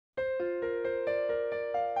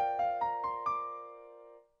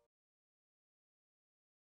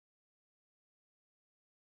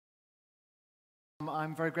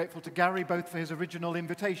I'm very grateful to Gary both for his original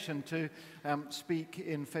invitation to speak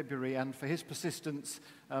in February and for his persistence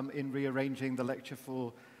in rearranging the lecture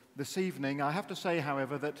for this evening. I have to say,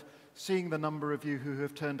 however, that seeing the number of you who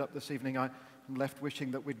have turned up this evening, I'm left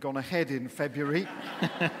wishing that we'd gone ahead in February.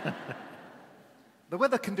 The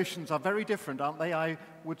weather conditions are very different, aren't they? I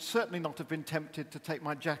would certainly not have been tempted to take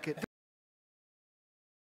my jacket.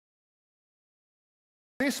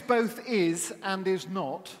 This both is and is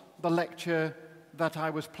not the lecture that I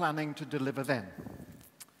was planning to deliver then.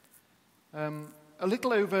 A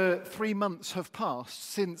little over 3 months have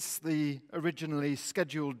passed since the originally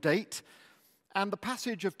scheduled date, and the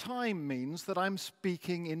passage of time means that I'm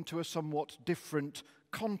speaking into a somewhat different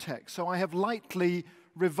context. So I have lightly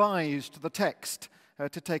revised the text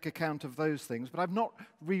to take account of those things, but I've not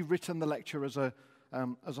rewritten the lecture as a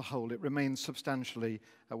whole. It remains substantially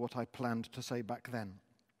what I planned to say back then.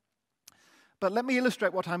 But let me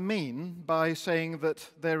illustrate what I mean by saying that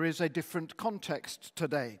there is a different context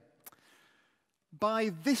today.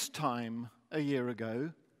 By this time a year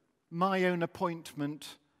ago, my own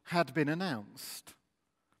appointment had been announced.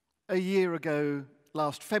 A year ago,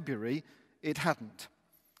 last February, it hadn't.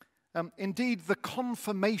 Indeed, the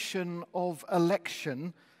confirmation of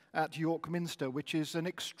election at York Minster, which is an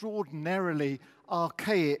extraordinarily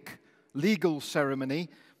archaic legal ceremony,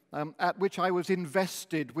 at which I was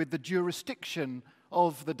invested with the jurisdiction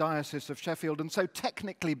of the Diocese of Sheffield, and so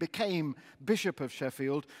technically became Bishop of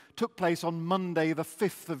Sheffield, took place on Monday, the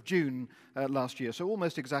 5th of June last year, so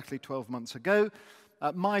almost exactly 12 months ago.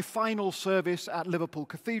 My final service at Liverpool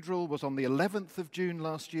Cathedral was on the 11th of June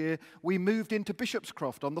last year. We moved into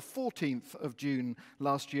Bishopscroft on the 14th of June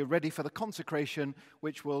last year, ready for the consecration,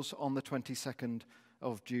 which was on the 22nd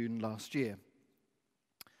of June last year.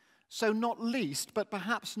 So not least, but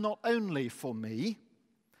perhaps not only for me,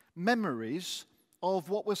 memories of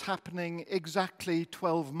what was happening exactly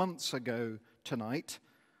 12 months ago tonight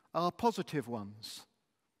are positive ones.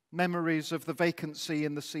 Memories of the vacancy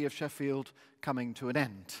in the See of Sheffield coming to an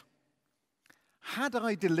end. Had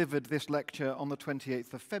I delivered this lecture on the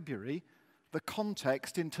 28th of February, the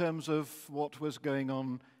context in terms of what was going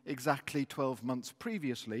on exactly 12 months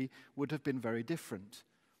previously would have been very different.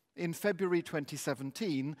 In February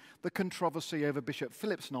 2017, the controversy over Bishop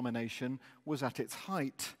Philip's nomination was at its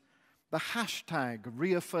height. The hashtag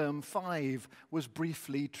 #Reaffirm5 was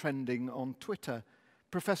briefly trending on Twitter.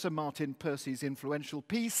 Professor Martin Percy's influential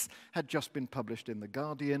piece had just been published in The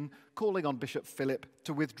Guardian, calling on Bishop Philip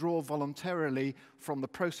to withdraw voluntarily from the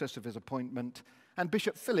process of his appointment, and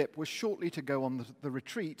Bishop Philip was shortly to go on the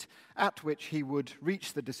retreat, at which he would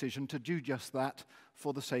reach the decision to do just that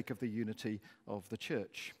for the sake of the unity of the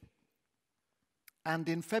Church. And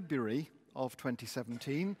in February of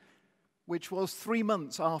 2017, which was 3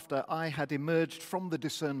 months after I had emerged from the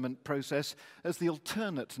discernment process as the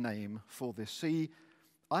alternate name for this see,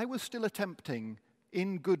 I was still attempting,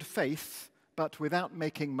 in good faith, but without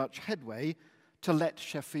making much headway, to let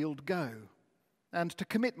Sheffield go and to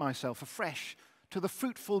commit myself afresh to the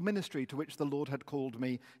fruitful ministry to which the Lord had called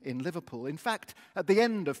me in Liverpool. In fact, at the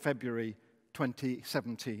end of February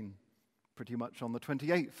 2017, pretty much on the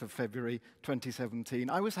 28th of February 2017,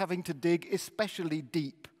 I was having to dig especially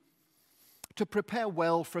deep. To prepare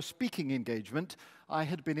well for a speaking engagement I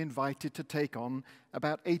had been invited to take on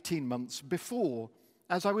about 18 months before,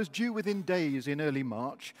 as I was due within days in early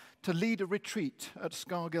March to lead a retreat at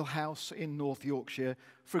Scargill House in North Yorkshire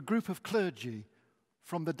for a group of clergy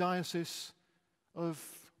from the Diocese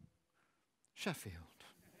of Sheffield.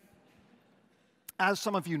 As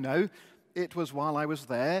some of you know, it was while I was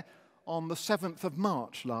there on the 7th of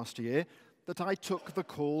March last year that I took the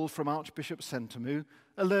call from Archbishop Sentamu,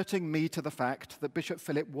 alerting me to the fact that Bishop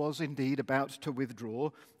Philip was indeed about to withdraw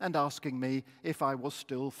and asking me if I was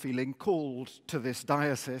still feeling called to this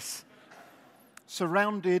diocese.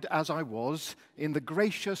 Surrounded as I was, in the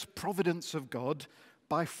gracious providence of God,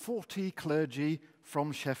 by 40 clergy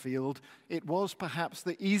from Sheffield, it was perhaps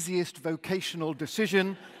the easiest vocational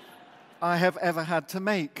decision I have ever had to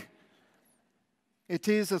make. It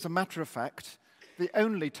is, as a matter of fact, the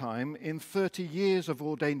only time in 30 years of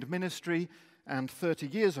ordained ministry and 30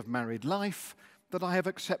 years of married life that I have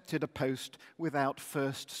accepted a post without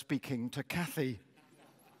first speaking to Kathy.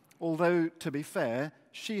 Although, to be fair,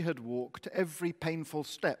 she had walked every painful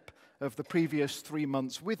step of the previous 3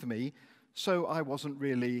 months with me, so I wasn't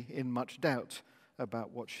really in much doubt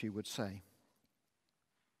about what she would say.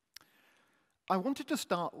 I wanted to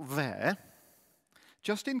start there,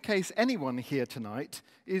 just in case anyone here tonight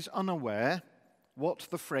is unaware what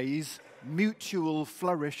the phrase mutual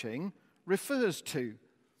flourishing refers to.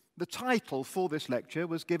 The title for this lecture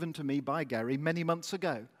was given to me by Gary many months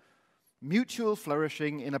ago. Mutual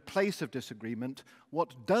flourishing in a place of disagreement.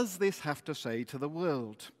 What does this have to say to the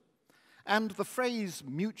world? And the phrase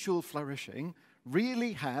mutual flourishing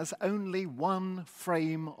really has only one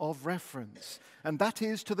frame of reference, and that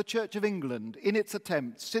is to the Church of England in its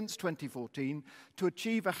attempts since 2014 to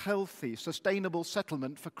achieve a healthy, sustainable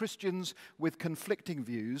settlement for Christians with conflicting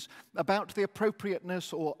views about the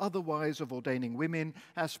appropriateness or otherwise of ordaining women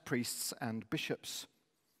as priests and bishops.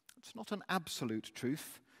 It's not an absolute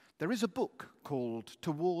truth. There is a book called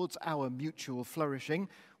Towards Our Mutual Flourishing,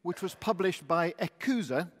 which was published by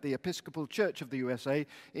ECUSA, the Episcopal Church of the USA,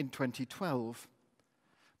 in 2012.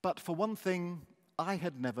 But for one thing, I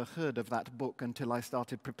had never heard of that book until I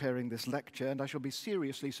started preparing this lecture, and I shall be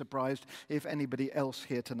seriously surprised if anybody else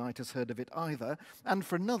here tonight has heard of it either. And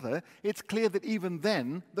for another, it's clear that even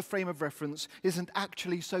then, the frame of reference isn't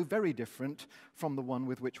actually so very different from the one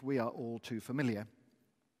with which we are all too familiar.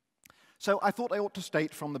 So I thought I ought to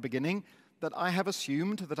state from the beginning that I have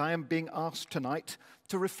assumed that I am being asked tonight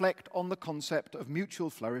to reflect on the concept of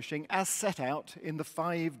mutual flourishing as set out in the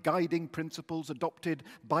 5 guiding principles adopted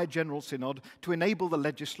by General Synod to enable the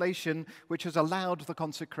legislation which has allowed the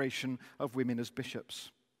consecration of women as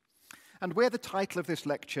bishops. And where the title of this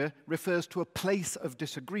lecture refers to a place of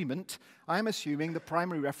disagreement, I am assuming the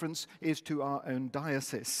primary reference is to our own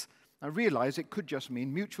diocese. I realize it could just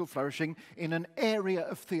mean mutual flourishing in an area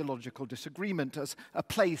of theological disagreement as a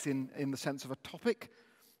place in the sense of a topic.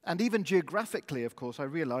 And even geographically, of course, I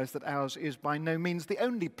realize that ours is by no means the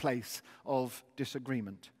only place of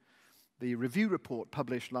disagreement. The review report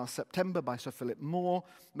published last September by Sir Philip Moore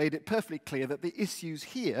made it perfectly clear that the issues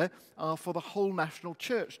here are for the whole national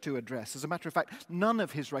church to address. As a matter of fact, none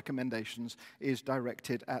of his recommendations is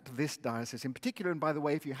directed at this diocese in particular. And by the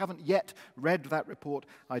way, if you haven't yet read that report,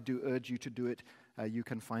 I do urge you to do it. You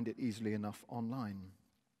can find it easily enough online.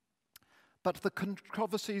 But the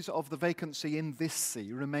controversies of the vacancy in this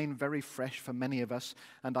see remain very fresh for many of us,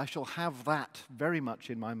 and I shall have that very much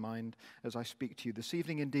in my mind as I speak to you this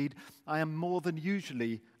evening. Indeed, I am more than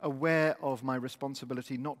usually aware of my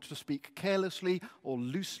responsibility not to speak carelessly or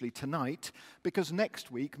loosely tonight, because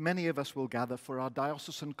next week many of us will gather for our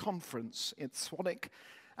diocesan conference in Swanwick,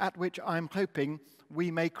 at which I'm hoping we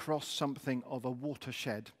may cross something of a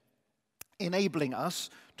watershed, enabling us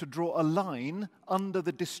to draw a line under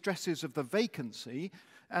the distresses of the vacancy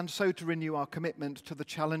and so to renew our commitment to the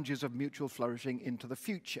challenges of mutual flourishing into the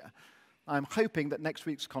future. I'm hoping that next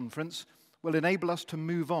week's conference will enable us to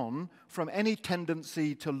move on from any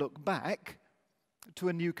tendency to look back to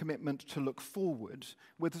a new commitment to look forward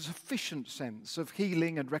with a sufficient sense of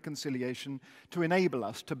healing and reconciliation to enable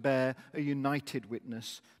us to bear a united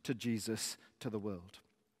witness to Jesus to the world.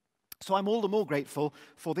 So I'm all the more grateful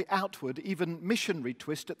for the outward, even missionary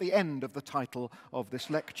twist at the end of the title of this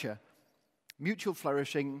lecture. Mutual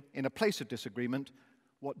flourishing in a place of disagreement.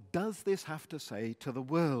 What does this have to say to the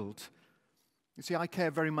world? You see, I care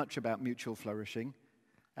very much about mutual flourishing,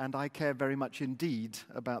 and I care very much indeed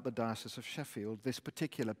about the Diocese of Sheffield, this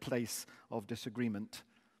particular place of disagreement.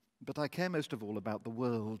 But I care most of all about the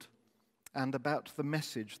world and about the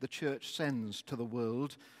message the Church sends to the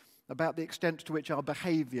world, about the extent to which our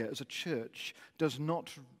behavior as a church does not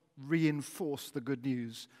reinforce the good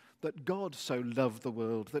news that God so loved the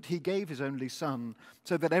world, that he gave his only Son,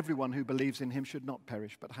 so that everyone who believes in him should not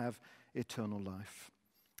perish but have eternal life.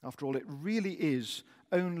 After all, it really is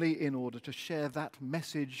only in order to share that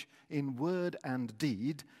message in word and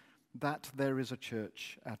deed that there is a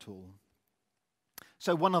church at all.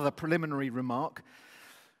 So one other preliminary remark.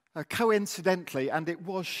 Coincidentally, and it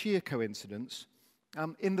was sheer coincidence,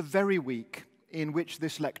 in the very week in which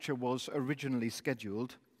this lecture was originally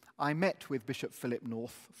scheduled, I met with Bishop Philip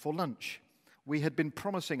North for lunch. We had been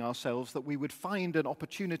promising ourselves that we would find an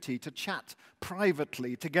opportunity to chat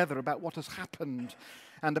privately together about what has happened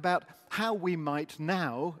and about how we might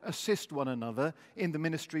now assist one another in the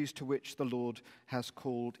ministries to which the Lord has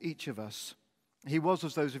called each of us. He was,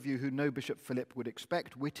 as those of you who know Bishop Philip would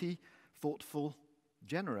expect, witty, thoughtful,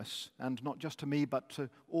 generous, and not just to me, but to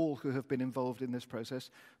all who have been involved in this process,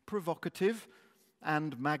 provocative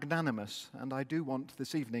and magnanimous. And I do want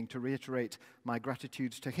this evening to reiterate my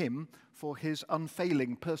gratitude to him for his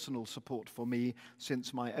unfailing personal support for me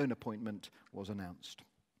since my own appointment was announced.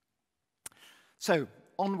 So,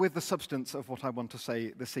 on with the substance of what I want to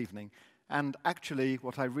say this evening. And actually,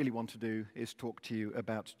 what I really want to do is talk to you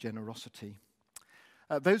about generosity.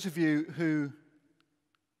 Those of you who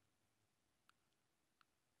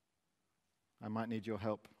I might need your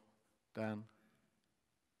help, Dan.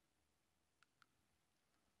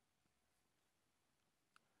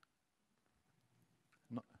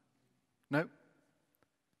 No?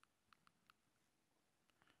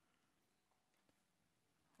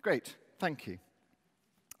 Great, thank you.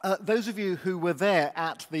 Those of you who were there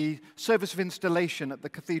at the service of installation at the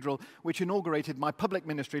cathedral, which inaugurated my public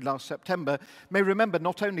ministry last September, may remember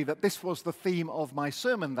not only that this was the theme of my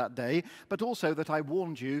sermon that day, but also that I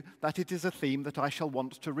warned you that it is a theme that I shall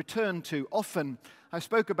want to return to often. I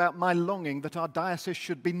spoke about my longing that our diocese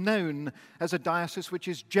should be known as a diocese which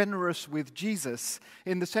is generous with Jesus,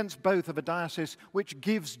 in the sense both of a diocese which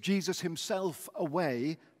gives Jesus himself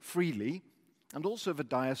away freely, and also of a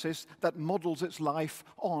diocese that models its life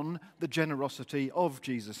on the generosity of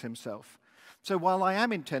Jesus himself. So while I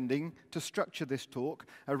am intending to structure this talk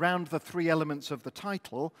around the three elements of the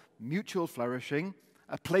title, mutual flourishing,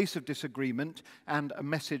 a place of disagreement, and a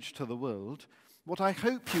message to the world, what I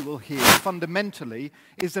hope you will hear fundamentally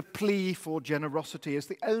is a plea for generosity as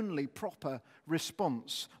the only proper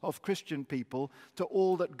response of Christian people to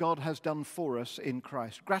all that God has done for us in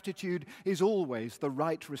Christ. Gratitude is always the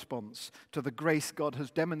right response to the grace God has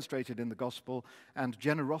demonstrated in the gospel, and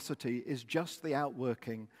generosity is just the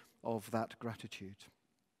outworking of that gratitude.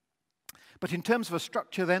 But in terms of a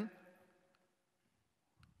structure then,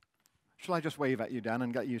 shall I just wave at you, Dan,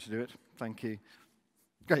 and get you to do it? Thank you.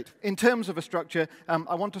 Great. In terms of a structure,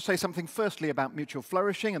 I want to say something firstly about mutual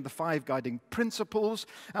flourishing and the 5 guiding principles.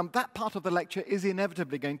 That part of the lecture is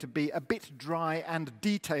inevitably going to be a bit dry and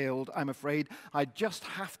detailed, I'm afraid. I just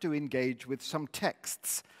have to engage with some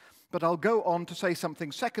texts. But I'll go on to say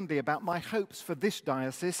something secondly about my hopes for this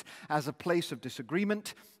diocese as a place of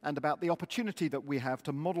disagreement, and about the opportunity that we have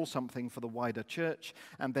to model something for the wider church,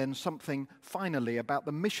 and then something finally about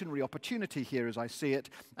the missionary opportunity here as I see it,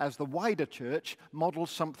 as the wider church models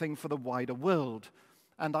something for the wider world.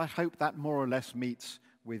 And I hope that more or less meets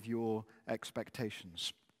with your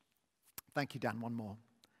expectations. Thank you, Dan. One more.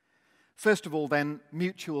 First of all, then,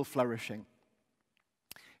 mutual flourishing.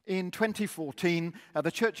 In 2014, the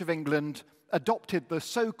Church of England adopted the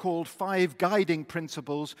so-called 5 guiding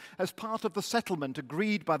principles as part of the settlement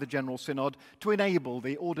agreed by the General Synod to enable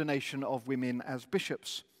the ordination of women as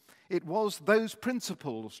bishops. It was those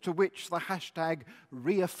principles to which the hashtag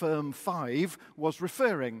 #reaffirm5 was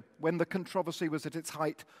referring when the controversy was at its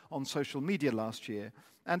height on social media last year.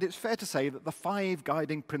 And it's fair to say that the 5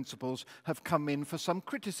 guiding principles have come in for some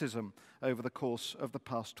criticism over the course of the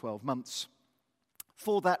past 12 months.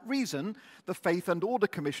 For that reason, the Faith and Order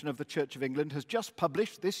Commission of the Church of England has just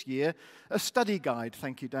published this year a study guide,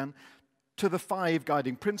 thank you, Dan, to the 5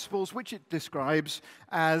 guiding principles, which it describes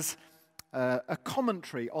as a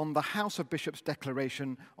commentary on the House of Bishops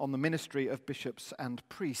Declaration on the ministry of bishops and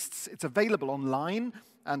priests. It's available online,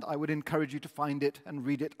 and I would encourage you to find it and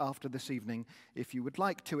read it after this evening if you would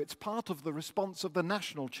like to. It's part of the response of the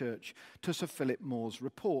National Church to Sir Philip Moore's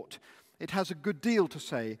report. It has a good deal to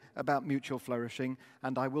say about mutual flourishing,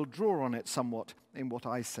 and I will draw on it somewhat in what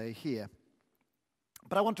I say here.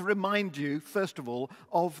 But I want to remind you, first of all,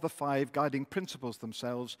 of the 5 guiding principles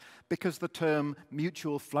themselves, because the term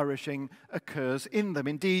mutual flourishing occurs in them.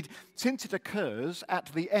 Indeed, since it occurs at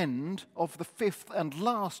the end of the 5th and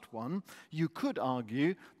last one, you could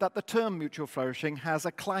argue that the term mutual flourishing has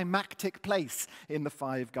a climactic place in the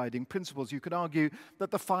 5 guiding principles. You could argue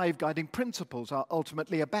that the 5 guiding principles are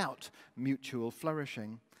ultimately about mutual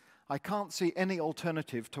flourishing. I can't see any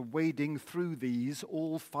alternative to wading through these,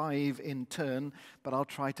 all 5 in turn, but I'll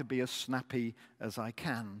try to be as snappy as I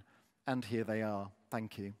can. And here they are.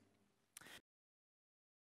 Thank you.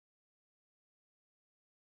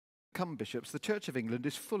 Come, bishops, the Church of England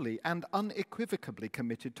is fully and unequivocally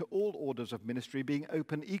committed to all orders of ministry being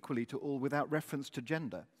open equally to all without reference to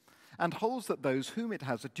gender, and holds that those whom it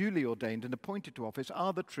has duly ordained and appointed to office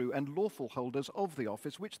are the true and lawful holders of the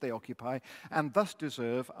office which they occupy, and thus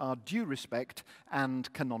deserve our due respect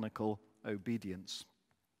and canonical obedience.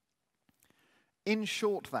 In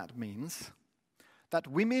short, that means that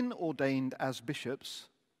women ordained as bishops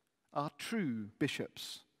are true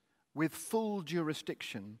bishops with full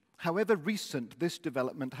jurisdiction, however recent this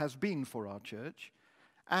development has been for our church,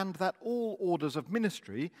 and that all orders of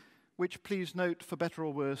ministry, which, please note, for better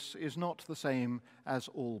or worse, is not the same as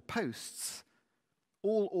all posts,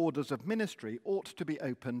 all orders of ministry ought to be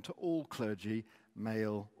open to all clergy,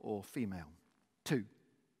 male or female. 2.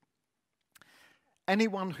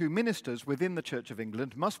 Anyone who ministers within the Church of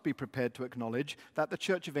England must be prepared to acknowledge that the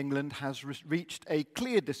Church of England has reached a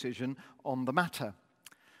clear decision on the matter.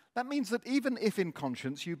 That means that even if in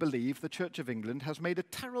conscience you believe the Church of England has made a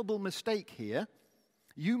terrible mistake here,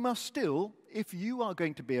 you must still, if you are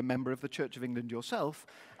going to be a member of the Church of England yourself,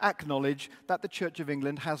 acknowledge that the Church of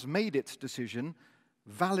England has made its decision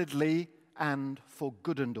validly and for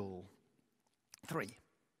good and all. 3.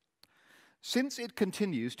 Since it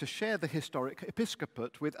continues to share the historic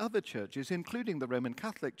episcopate with other churches, including the Roman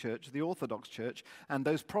Catholic Church, the Orthodox Church, and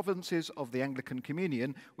those provinces of the Anglican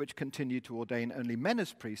Communion which continue to ordain only men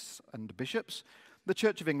as priests and bishops, the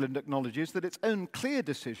Church of England acknowledges that its own clear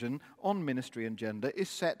decision on ministry and gender is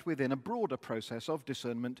set within a broader process of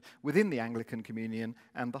discernment within the Anglican Communion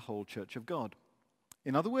and the whole Church of God.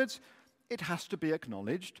 In other words, it has to be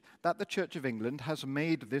acknowledged that the Church of England has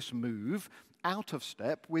made this move out of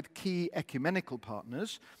step with key ecumenical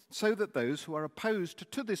partners, so that those who are opposed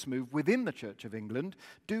to this move within the Church of England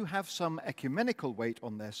do have some ecumenical weight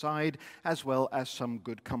on their side, as well as some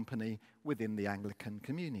good company within the Anglican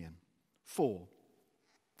Communion. 4.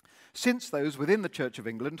 Since those within the Church of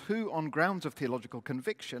England who, on grounds of theological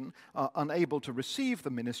conviction, are unable to receive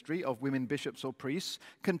the ministry of women bishops or priests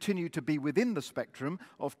continue to be within the spectrum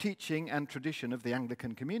of teaching and tradition of the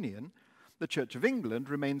Anglican Communion, the Church of England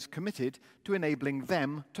remains committed to enabling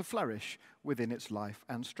them to flourish within its life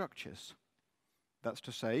and structures. That's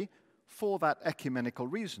to say, for that ecumenical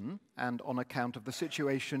reason, and on account of the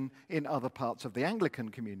situation in other parts of the Anglican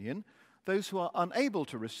Communion, those who are unable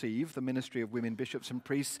to receive the ministry of women bishops and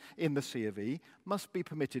priests in the C of E must be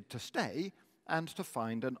permitted to stay and to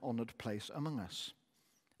find an honoured place among us.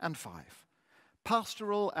 And 5.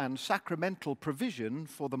 Pastoral and sacramental provision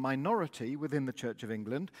for the minority within the Church of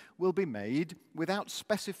England will be made without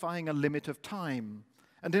specifying a limit of time,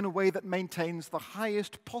 and in a way that maintains the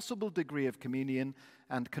highest possible degree of communion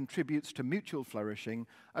and contributes to mutual flourishing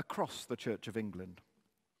across the Church of England.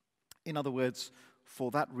 In other words, for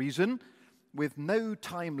that reason, with no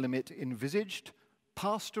time limit envisaged,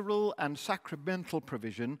 pastoral and sacramental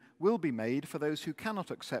provision will be made for those who cannot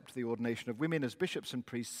accept the ordination of women as bishops and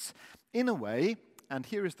priests in a way, and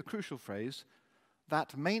here is the crucial phrase,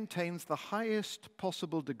 that maintains the highest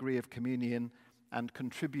possible degree of communion and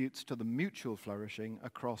contributes to the mutual flourishing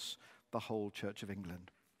across the whole Church of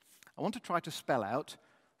England. I want to try to spell out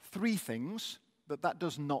 3 things that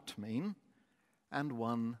does not mean, and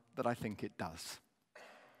one that I think it does.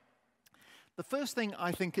 The first thing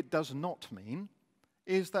I think it does not mean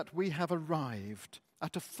is that we have arrived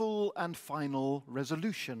at a full and final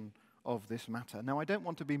resolution of this matter. Now, I don't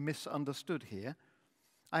want to be misunderstood here.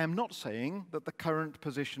 I am not saying that the current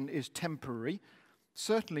position is temporary,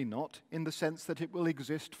 certainly not in the sense that it will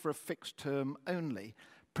exist for a fixed term only.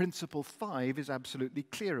 Principle 5 is absolutely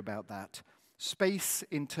clear about that. Space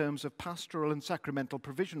in terms of pastoral and sacramental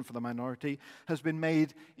provision for the minority has been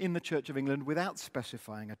made in the Church of England without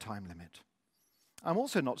specifying a time limit. I'm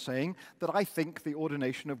also not saying that I think the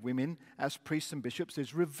ordination of women as priests and bishops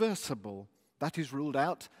is reversible. That is ruled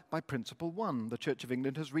out by Principle 1. The Church of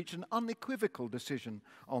England has reached an unequivocal decision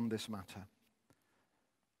on this matter.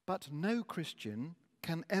 But no Christian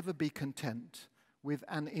can ever be content with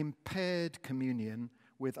an impaired communion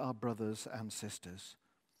with our brothers and sisters.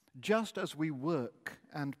 Just as we work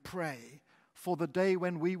and pray for the day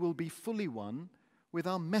when we will be fully one with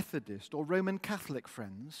our Methodist or Roman Catholic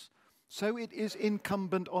friends, so it is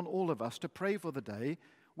incumbent on all of us to pray for the day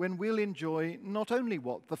when we'll enjoy not only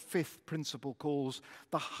what the 5th principle calls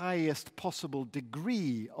the highest possible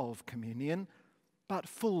degree of communion, but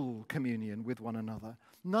full communion with one another.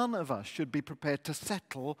 None of us should be prepared to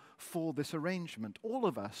settle for this arrangement. All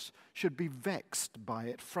of us should be vexed by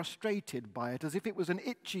it, frustrated by it, as if it was an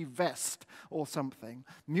itchy vest or something.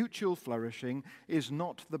 Mutual flourishing is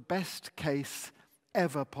not the best case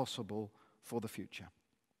ever possible for the future.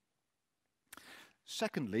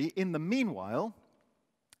 Secondly, in the meanwhile,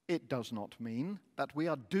 it does not mean that we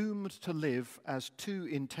are doomed to live as 2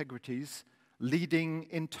 integrities leading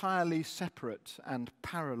entirely separate and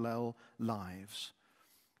parallel lives.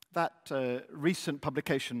 That recent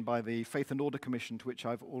publication by the Faith and Order Commission, to which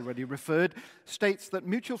I've already referred, states that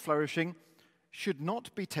mutual flourishing should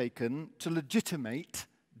not be taken to legitimate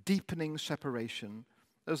deepening separation,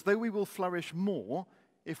 as though we will flourish more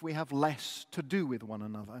if we have less to do with one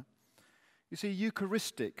another. You see,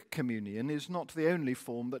 Eucharistic communion is not the only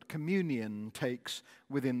form that communion takes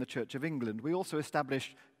within the Church of England. We also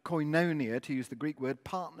establish koinonia, to use the Greek word,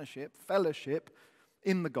 partnership, fellowship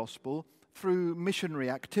in the gospel through missionary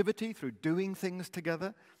activity, through doing things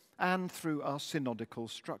together, and through our synodical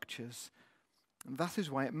structures. And that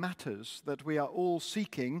is why it matters that we are all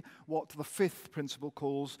seeking what the 5th principle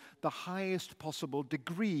calls the highest possible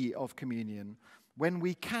degree of communion. When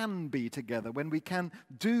we can be together, when we can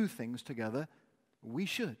do things together, we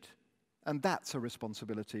should. And that's a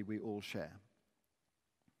responsibility we all share.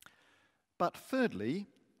 But thirdly,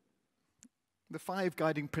 the 5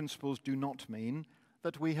 guiding principles do not mean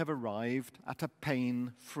that we have arrived at a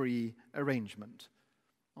pain-free arrangement.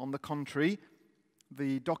 On the contrary,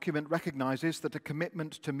 The document recognizes that a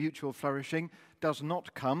commitment to mutual flourishing does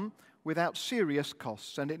not come without serious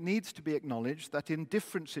costs, and it needs to be acknowledged that in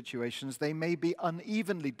different situations they may be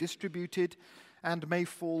unevenly distributed and may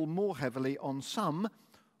fall more heavily on some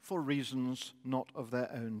for reasons not of their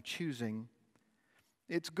own choosing.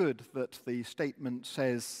 It's good that the statement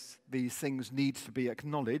says these things need to be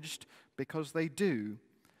acknowledged, because they do.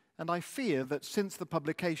 And I fear that since the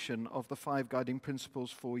publication of the 5 Guiding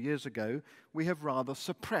Principles 4 years ago, we have rather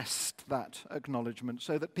suppressed that acknowledgement,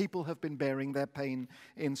 so that people have been bearing their pain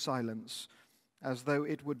in silence, as though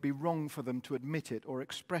it would be wrong for them to admit it or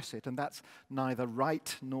express it, and that's neither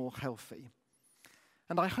right nor healthy.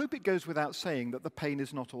 And I hope it goes without saying that the pain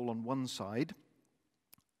is not all on one side.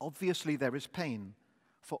 Obviously, there is pain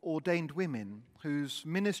for ordained women whose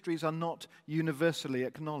ministries are not universally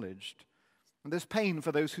acknowledged. And there's pain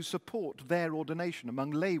for those who support their ordination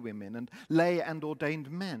among lay women and lay and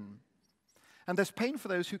ordained men. And there's pain for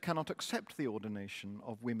those who cannot accept the ordination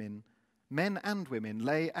of women, men and women,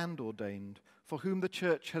 lay and ordained, for whom the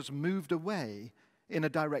church has moved away in a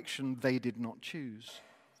direction they did not choose.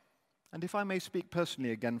 And if I may speak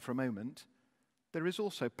personally again for a moment, there is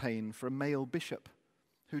also pain for a male bishop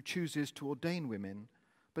who chooses to ordain women,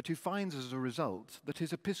 but who finds as a result that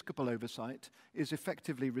his episcopal oversight is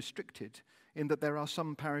effectively restricted, in that there are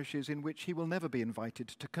some parishes in which he will never be invited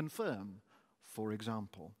to confirm, for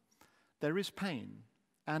example. There is pain,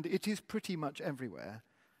 and it is pretty much everywhere,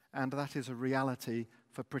 and that is a reality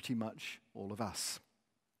for pretty much all of us.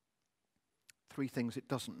 3 things it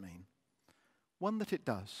doesn't mean. 1, that it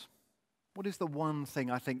does. What is the one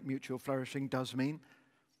thing I think mutual flourishing does mean?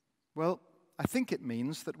 Well, I think it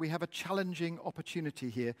means that we have a challenging opportunity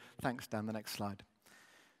here. Thanks, Dan, the next slide.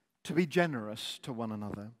 To be generous to one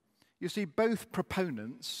another. You see, both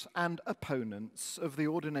proponents and opponents of the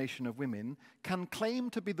ordination of women can claim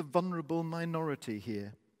to be the vulnerable minority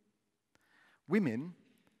here. Women,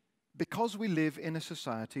 because we live in a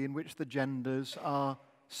society in which the genders are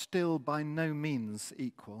still by no means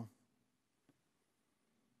equal,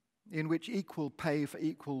 in which equal pay for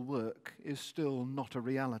equal work is still not a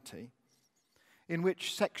reality, in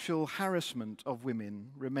which sexual harassment of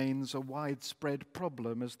women remains a widespread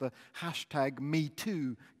problem, as the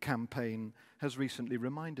 #MeToo campaign has recently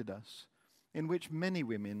reminded us, in which many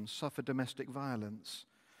women suffer domestic violence,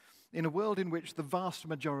 in a world in which the vast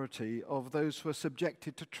majority of those who are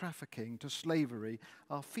subjected to trafficking, to slavery,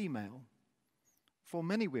 are female. For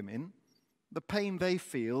many women, the pain they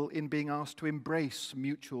feel in being asked to embrace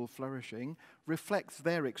mutual flourishing reflects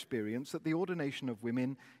their experience that the ordination of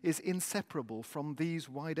women is inseparable from these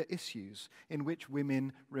wider issues in which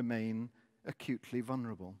women remain acutely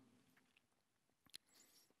vulnerable.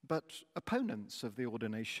 But opponents of the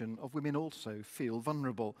ordination of women also feel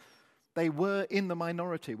vulnerable. They were in the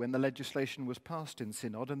minority when the legislation was passed in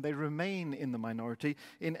Synod, and they remain in the minority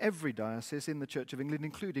in every diocese in the Church of England,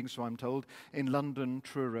 including, so I'm told, in London,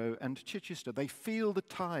 Truro and Chichester. They feel the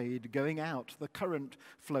tide going out, the current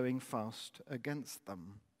flowing fast against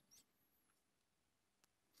them.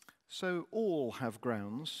 So all have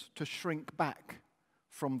grounds to shrink back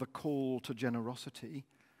from the call to generosity,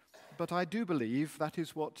 but I do believe that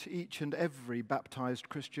is what each and every baptized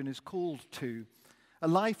Christian is called to. A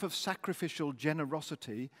life of sacrificial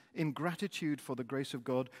generosity in gratitude for the grace of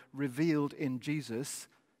God revealed in Jesus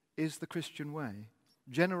is the Christian way.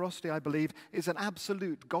 Generosity, I believe, is an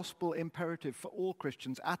absolute gospel imperative for all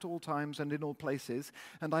Christians at all times and in all places,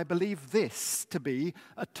 and I believe this to be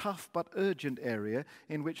a tough but urgent area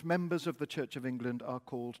in which members of the Church of England are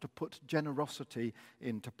called to put generosity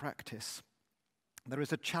into practice. There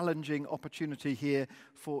is a challenging opportunity here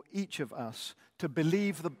for each of us to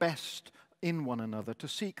believe the best in one another, to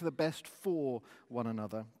seek the best for one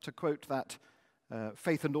another. To quote that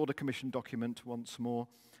Faith and Order Commission document once more,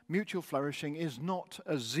 mutual flourishing is not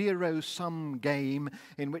a zero-sum game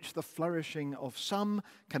in which the flourishing of some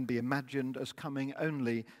can be imagined as coming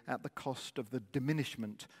only at the cost of the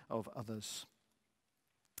diminishment of others.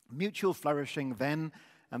 Mutual flourishing then,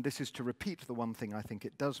 and this is to repeat the one thing I think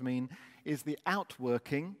it does mean, is the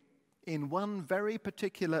outworking in one very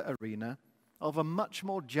particular arena of a much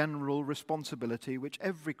more general responsibility which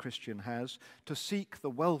every Christian has to seek the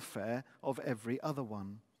welfare of every other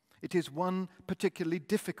one. It is one particularly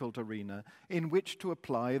difficult arena in which to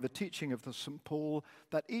apply the teaching of the St. Paul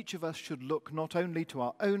that each of us should look not only to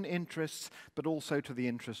our own interests but also to the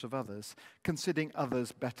interests of others, considering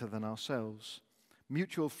others better than ourselves.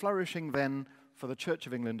 Mutual flourishing, then, for the Church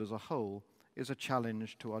of England as a whole, is a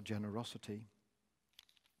challenge to our generosity.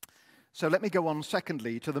 So let me go on,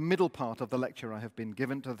 secondly, to the middle part of the lecture I have been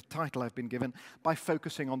given, to the title I've been given, by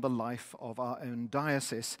focusing on the life of our own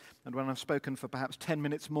diocese. And when I've spoken for perhaps 10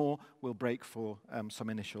 minutes more, we'll break for some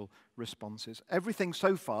initial responses. Everything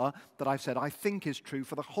so far that I've said I think is true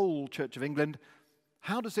for the whole Church of England.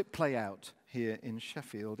 How does it play out here in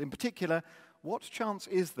Sheffield? In particular, what chance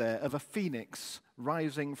is there of a phoenix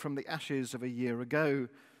rising from the ashes of a year ago?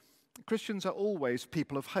 Christians are always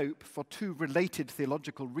people of hope for two related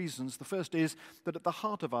theological reasons. The first is that at the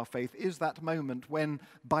heart of our faith is that moment when,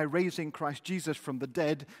 by raising Christ Jesus from the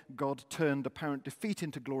dead, God turned apparent defeat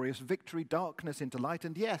into glorious victory, darkness into light,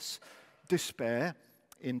 and yes, despair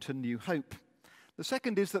into new hope. The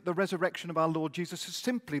second is that the resurrection of our Lord Jesus is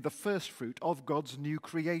simply the first fruit of God's new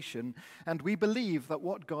creation, and we believe that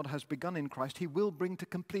what God has begun in Christ, he will bring to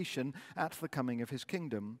completion at the coming of his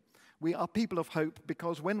kingdom. We are people of hope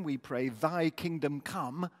because when we pray, thy kingdom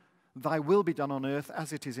come, thy will be done on earth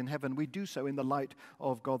as it is in heaven, we do so in the light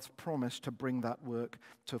of God's promise to bring that work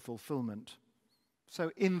to fulfillment.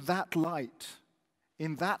 So in that light,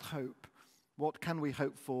 in that hope, what can we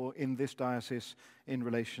hope for in this diocese in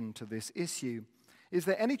relation to this issue? Is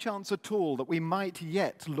there any chance at all that we might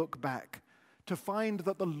yet look back to find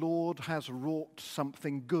that the Lord has wrought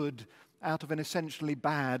something good out of an essentially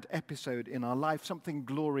bad episode in our life, something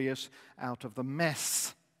glorious out of the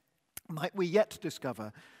mess? Might we yet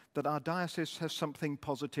discover that our diocese has something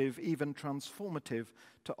positive, even transformative,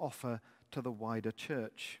 to offer to the wider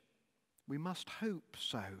church? We must hope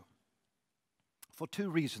so. For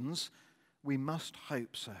two reasons, we must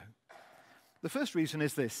hope so. The first reason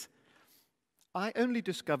is this. I only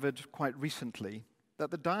discovered quite recently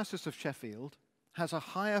that the Diocese of Sheffield has a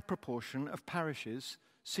higher proportion of parishes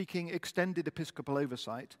seeking extended episcopal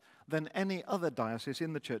oversight than any other diocese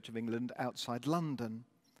in the Church of England outside London.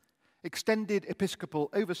 Extended episcopal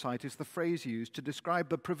oversight is the phrase used to describe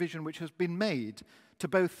the provision which has been made to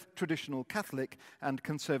both traditional Catholic and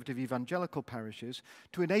conservative evangelical parishes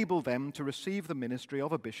to enable them to receive the ministry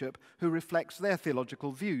of a bishop who reflects their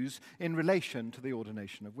theological views in relation to the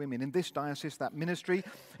ordination of women. In this diocese, that ministry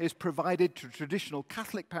is provided to traditional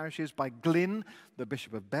Catholic parishes by Glyn, the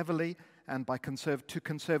Bishop of Beverley, and by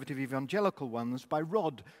conservative evangelical ones by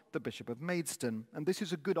Rod, the Bishop of Maidstone. And this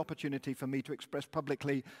is a good opportunity for me to express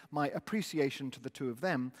publicly my appreciation to the two of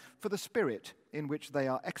them for the spirit in which they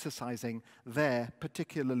are exercising their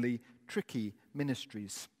particularly tricky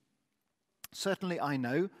ministries. Certainly I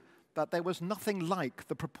know that there was nothing like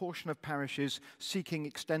the proportion of parishes seeking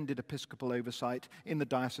extended episcopal oversight in the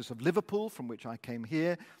Diocese of Liverpool, from which I came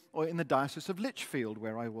here, or in the Diocese of Lichfield,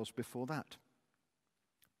 where I was before that.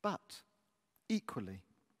 But equally,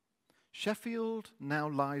 Sheffield now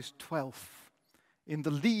lies 12th in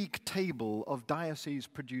the league table of dioceses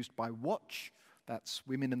produced by Watch, that's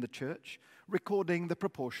Women in the Church, recording the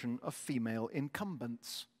proportion of female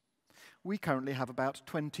incumbents. We currently have about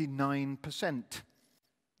 29%.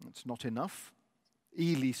 That's not enough.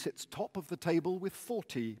 Ely sits top of the table with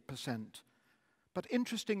 40%. But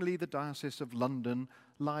interestingly, the Diocese of London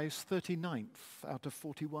lies 39th out of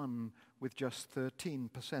 41 with just 13%.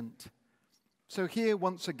 So here,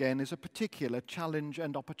 once again, is a particular challenge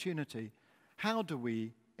and opportunity. How do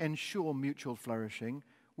we ensure mutual flourishing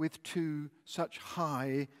with two such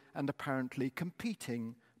high and apparently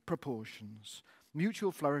competing proportions?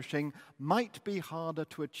 Mutual flourishing might be harder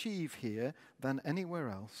to achieve here than anywhere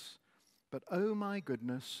else, but oh my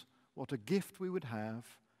goodness, what a gift we would have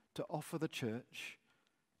to offer the church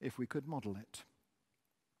if we could model it.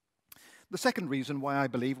 The second reason why I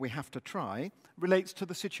believe we have to try relates to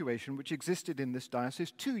the situation which existed in this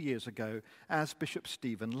diocese 2 years ago as Bishop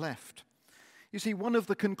Stephen left. You see, one of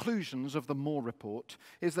the conclusions of the Moore report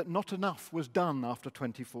is that not enough was done after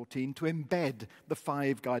 2014 to embed the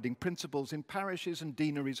 5 guiding principles in parishes and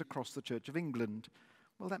deaneries across the Church of England.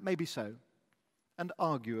 Well, that may be so. And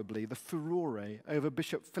arguably, the furore over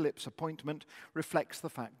Bishop Philip's appointment reflects the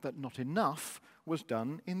fact that not enough was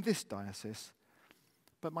done in this diocese.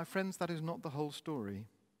 But my friends, that is not the whole story.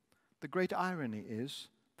 The great irony is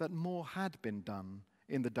that more had been done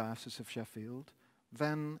in the Diocese of Sheffield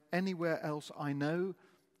than anywhere else I know,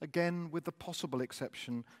 again with the possible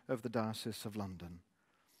exception of the Diocese of London.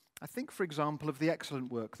 I think, for example, of the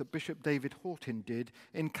excellent work that Bishop David Hortin did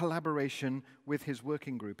in collaboration with his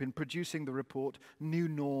working group in producing the report New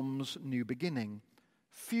Norms, New Beginning.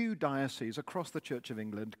 Few dioceses across the Church of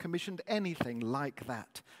England commissioned anything like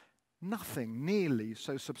that. Nothing nearly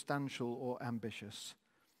so substantial or ambitious.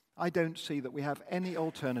 I don't see that we have any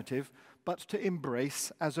alternative but to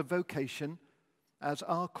embrace as a vocation, as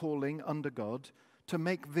our calling under God, to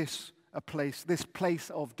make this this place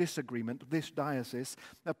of disagreement, this diocese,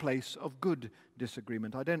 a place of good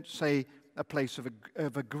disagreement. I don't say a place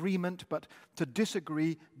of agreement, but to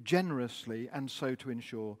disagree generously and so to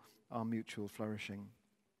ensure our mutual flourishing.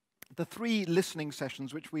 The 3 listening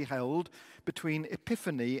sessions which we held between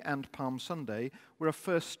Epiphany and Palm Sunday were a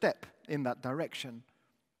first step in that direction,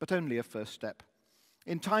 but only a first step.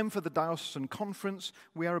 In time for the diocesan conference,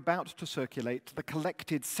 we are about to circulate the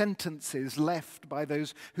collected sentences left by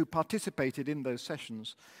those who participated in those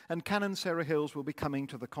sessions, and Canon Sarah Hills will be coming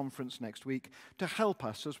to the conference next week to help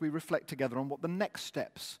us as we reflect together on what the next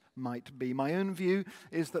steps might be. My own view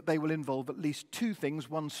is that they will involve at least 2 things,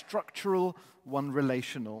 one structural, one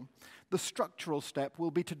relational. The structural step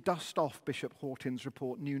will be to dust off Bishop Hortin's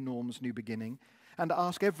report, New Norms, New Beginning, and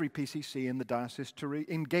ask every PCC in the diocese to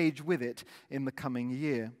engage with it in the coming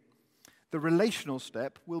year. The relational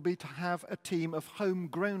step will be to have a team of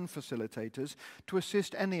homegrown facilitators to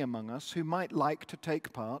assist any among us who might like to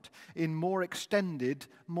take part in more extended,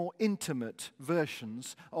 more intimate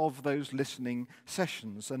versions of those listening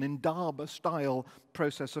sessions, an Indaba-style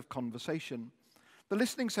process of conversation. The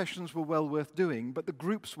listening sessions were well worth doing, but the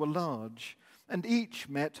groups were large, and each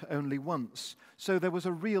met only once, so there was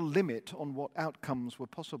a real limit on what outcomes were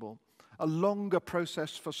possible. A longer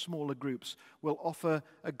process for smaller groups will offer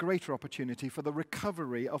a greater opportunity for the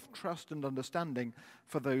recovery of trust and understanding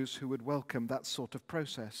for those who would welcome that sort of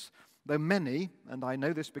process. Though many, and I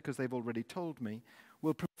know this because they've already told me,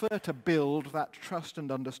 will prefer to build that trust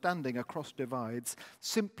and understanding across divides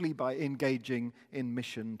simply by engaging in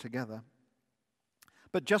mission together.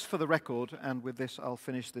 But just for the record, and with this I'll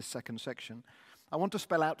finish this second section, I want to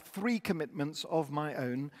spell out 3 commitments of my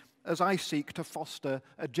own as I seek to foster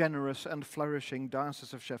a generous and flourishing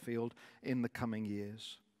Diocese of Sheffield in the coming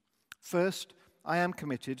years. First, I am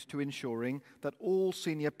committed to ensuring that all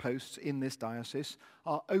senior posts in this diocese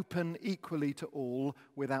are open equally to all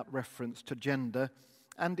without reference to gender,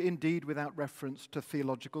 and indeed without reference to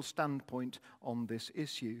theological standpoint on this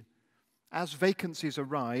issue. As vacancies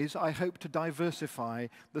arise, I hope to diversify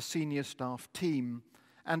the senior staff team,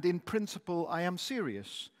 and in principle I am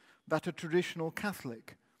serious that a traditional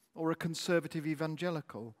Catholic or a conservative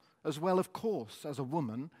evangelical, as well of course as a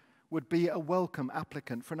woman, would be a welcome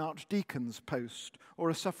applicant for an archdeacon's post or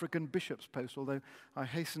a suffragan bishop's post, although I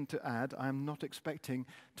hasten to add I am not expecting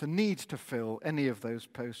to need to fill any of those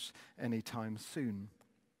posts anytime soon.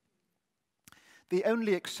 The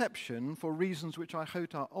only exception, for reasons which I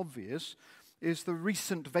hope are obvious, is the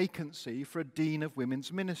recent vacancy for a Dean of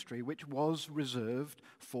Women's Ministry, which was reserved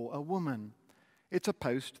for a woman. It's a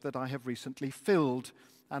post that I have recently filled,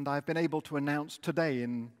 and I've been able to announce today,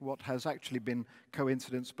 in what has actually been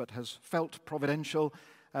coincidence but has felt providential,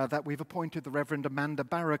 that we've appointed the Reverend Amanda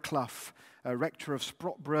Barraclough, Rector of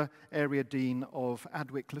Sprotborough, Area Dean of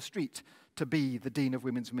Adwick-le-Street, to be the Dean of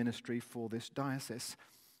Women's Ministry for this diocese.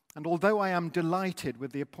 And although I am delighted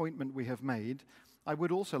with the appointment we have made, I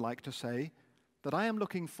would also like to say that I am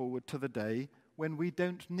looking forward to the day when we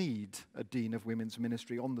don't need a Dean of Women's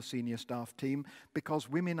Ministry on the senior staff team, because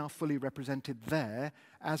women are fully represented there,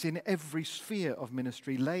 as in every sphere of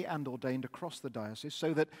ministry, lay and ordained across the diocese,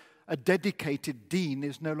 so that a dedicated dean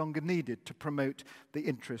is no longer needed to promote the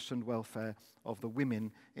interests and welfare of the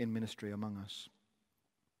women in ministry among us.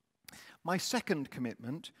 My second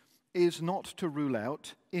commitment is not to rule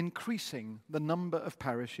out increasing the number of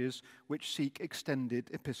parishes which seek extended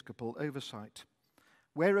episcopal oversight.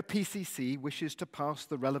 Where a PCC wishes to pass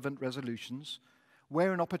the relevant resolutions,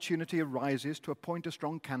 where an opportunity arises to appoint a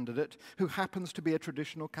strong candidate who happens to be a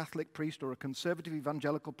traditional Catholic priest or a conservative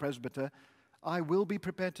evangelical presbyter, I will be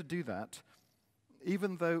prepared to do that,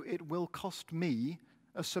 even though it will cost me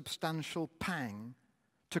a substantial pang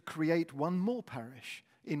to create one more parish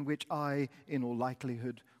in which I, in all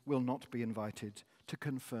likelihood, will not be invited to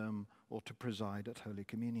confirm or to preside at Holy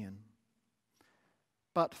Communion.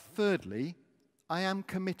 But thirdly, I am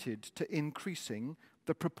committed to increasing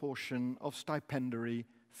the proportion of stipendiary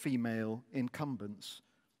female incumbents.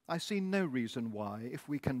 I see no reason why, if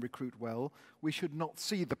we can recruit well, we should not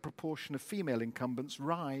see the proportion of female incumbents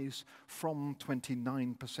rise from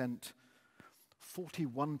 29%.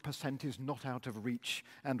 41% is not out of reach,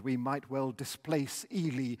 and we might well displace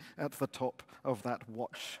Ely at the top of that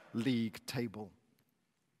Watch League table.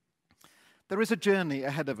 There is a journey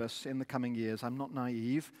ahead of us in the coming years. I'm not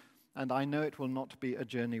naive, and I know it will not be a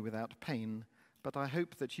journey without pain, but I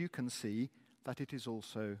hope that you can see that it is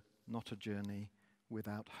also not a journey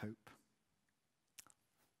without hope.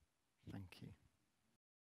 Thank you.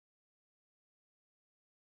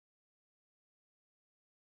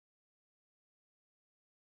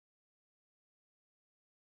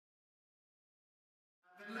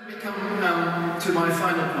 Let me come to my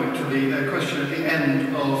final point, to the question at the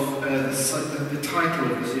end of the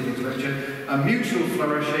title of this evening's lecture, Mutual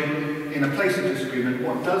Flourishing in a Place of Disagreement.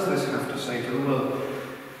 What does this have to say to the world?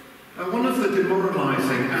 One of the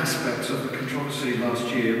demoralising aspects of the controversy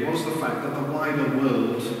last year was the fact that the wider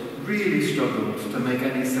world really struggled to make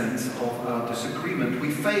any sense of our disagreement.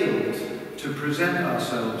 We failed to present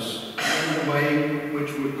ourselves in a way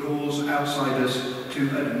which would cause outsiders to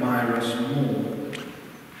admire us more.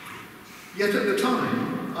 Yet at the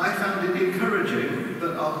time, I found it encouraging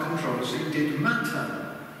that our controversy did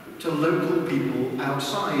matter to local people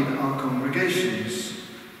outside our congregations,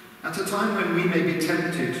 at a time when we may be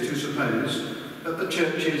tempted to suppose that the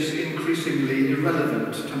church is increasingly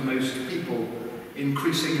irrelevant to most people,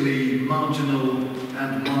 increasingly marginal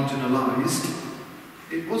and marginalised.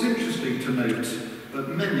 It was interesting to note that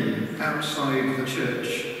many outside the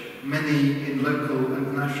church, many in local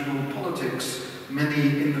and national politics,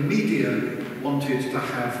 many in the media wanted to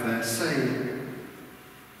have their say.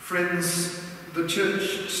 Friends, the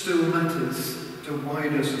church still matters to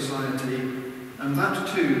wider society, and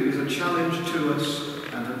that too is a challenge to us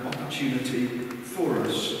and an opportunity for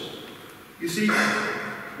us. You see,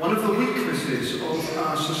 one of the weaknesses of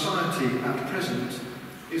our society at present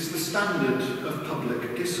is the standard of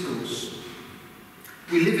public discourse.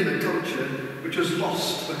 We live in a culture which has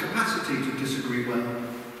lost the capacity to disagree well,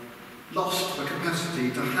 lost the capacity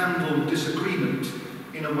to handle disagreement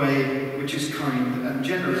in a way which is kind and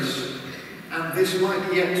generous. And this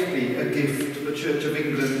might yet be a gift the Church of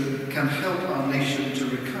England can help our nation to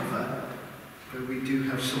recover, but we do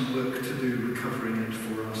have some work to do recovering it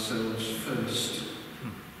for ourselves first.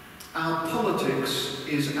 Our politics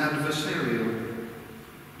is adversarial.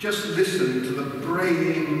 Just listen to the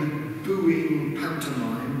braying, booing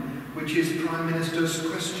pantomime which is Prime Minister's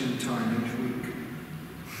Question Time each week.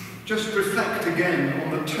 Just reflect again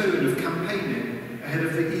on the tone of campaigning ahead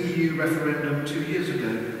of the EU referendum 2 years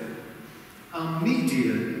ago. Our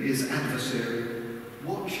media is adversarial.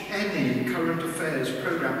 Watch any current affairs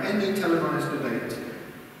programme, any televised debate.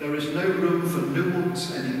 There is no room for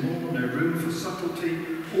nuance anymore, no room for subtlety.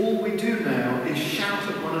 All we do now is shout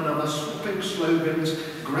at one another, swapping slogans,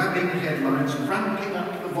 grabbing headlines, ramping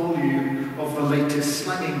up the volume of the latest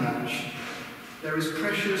slanging match. There is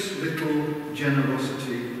precious little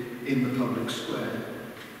generosity in the public square.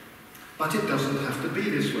 But it doesn't have to be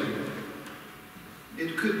this way.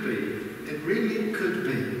 It could be, it really could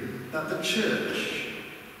be, that the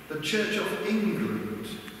Church of England,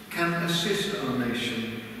 can assist our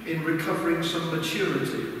nation in recovering some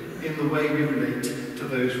maturity in the way we relate to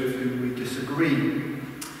those with whom we disagree.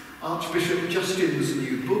 Archbishop Justin's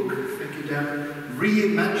new book, thank you Dan,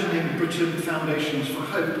 Reimagining Britain Foundations for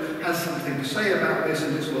Hope, has something to say about this,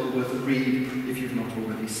 and it's well worth a read if you've not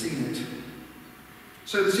already seen it.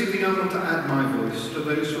 So this evening I want to add my voice to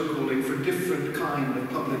those who are calling for a different kind of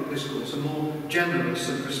public discourse, a more generous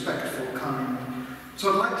and respectful kind. So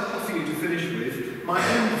I'd like to offer you to finish with my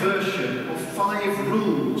own version of 5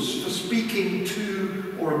 rules for speaking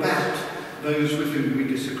to or about those with whom we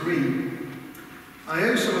disagree. I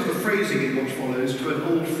owe some of the phrasing in what follows to an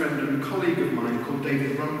old friend and colleague of mine called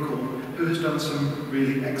David Runcorn, who has done some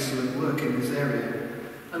really excellent work in this area.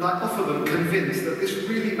 And I offer them convinced that this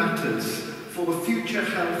really matters for the future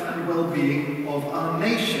health and well-being of our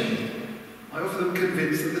nation. I offer them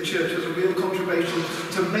convinced that the Church has a real contribution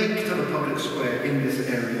to make to the public square in this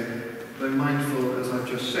area, though mindful, as I've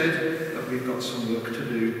just said, that we've got some work to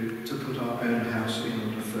do to put our own house in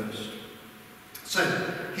order first. So,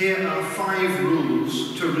 here are 5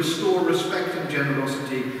 rules to restore respect and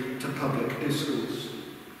generosity to public discourse.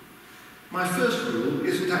 My first rule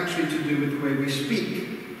isn't actually to do with the way we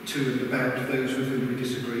speak to and about those with whom we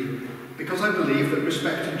disagree, because I believe that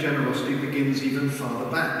respect and generosity begins even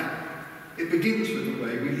farther back. It begins with the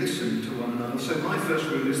way we listen to one another. So my first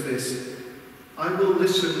rule is this: I will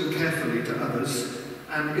listen carefully to others,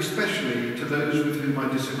 and especially to those with whom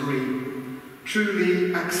I disagree,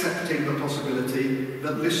 truly accepting the possibility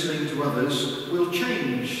that listening to others will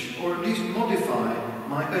change, or at least modify,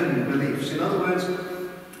 my own beliefs. In other words,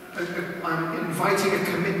 I'm inviting a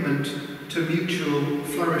commitment to mutual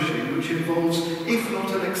flourishing, which involves, if not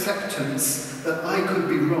an acceptance that I could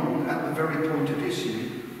be wrong at the very point at issue,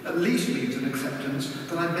 at least means an acceptance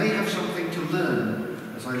that I may have something to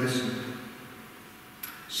learn as I listen.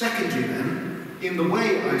 Secondly then, in the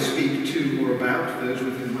way I speak to or about those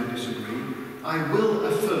with whom I disagree, I will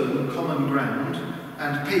affirm common ground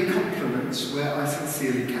and pay compliments where I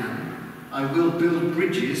sincerely can. I will build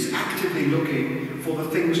bridges, actively looking for the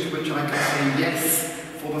things to which I can say yes,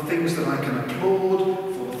 for the things that I can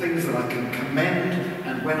applaud, for the things that I can commend,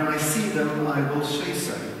 and when I see them, I will say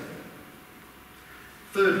so.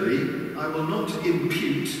 Thirdly, I will not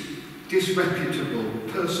impute disreputable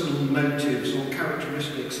personal motives or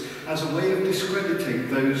characteristics as a way of discrediting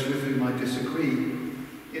those with whom I disagree.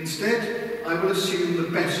 Instead, I will assume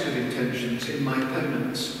the best of intentions in my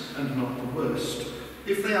opponents and not the worst.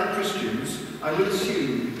 If they are Christians, I will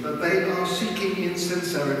assume that they are seeking in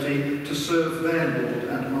sincerity to serve their Lord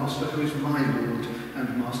and Master, who is my Lord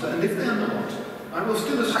and Master. And if they are not, I will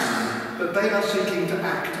still assume that they are seeking to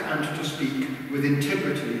act and to speak with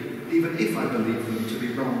integrity, even if I believe them to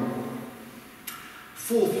be wrong.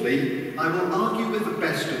 Fourthly, I will argue with the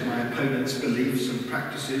best of my opponent's beliefs and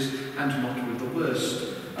practices and not with the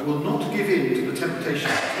worst. I will not give in to the temptation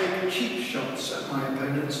to take cheap shots at my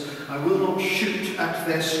opponents. I will not shoot at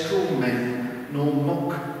their straw men, nor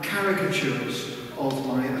mock caricatures of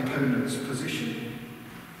my opponent's position.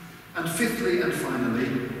 And fifthly and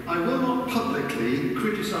finally, I will not publicly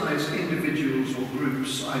criticise individuals or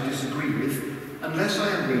groups I disagree with unless I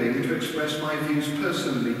am willing to express my views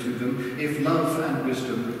personally to them if love and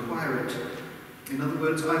wisdom require it. In other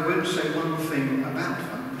words, I won't say one thing about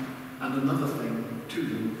them and another thing to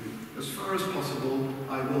them. As far as possible,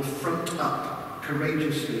 I will front up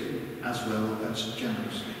courageously as well as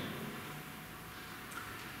generously.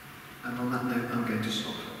 And on that note, I'm going to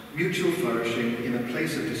stop. Mutual flourishing in a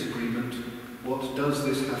place of disagreement. What does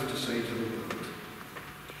this have to say to the world?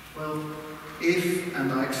 Well, if,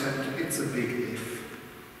 and I accept it's a big if,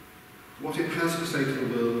 what it has to say to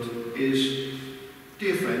the world is,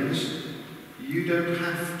 dear friends, you don't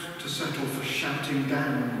have to settle for shouting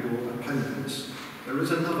down your opponents. There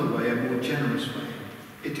is another way, a more generous way.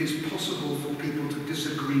 It is possible for people to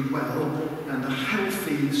disagree well, and a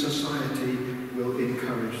healthy society will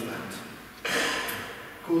encourage that.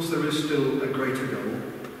 Of course, there is still a greater goal.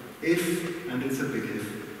 If, and it's a big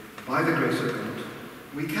if, by the grace of God,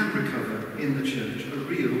 we can recover in the church a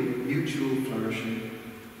real mutual flourishing,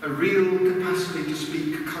 a real capacity to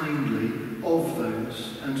speak kindly of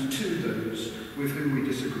those and to those with whom we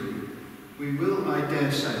disagree. We will, I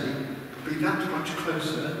dare say, be that much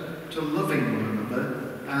closer to loving one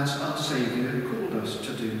another as our Saviour called us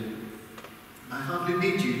to do. I hardly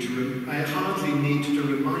need to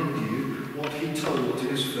remind you what he told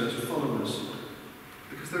his first followers,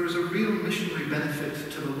 because there is a real missionary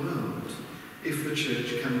benefit to the world if the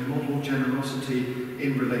church can model generosity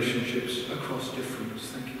in relationships across difference.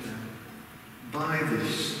 Thank you, Dan. By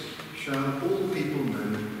this shall all people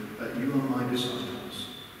know that you are my disciples,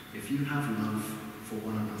 if you have love for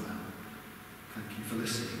one another. Thank you for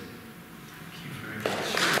listening. Thank you very much.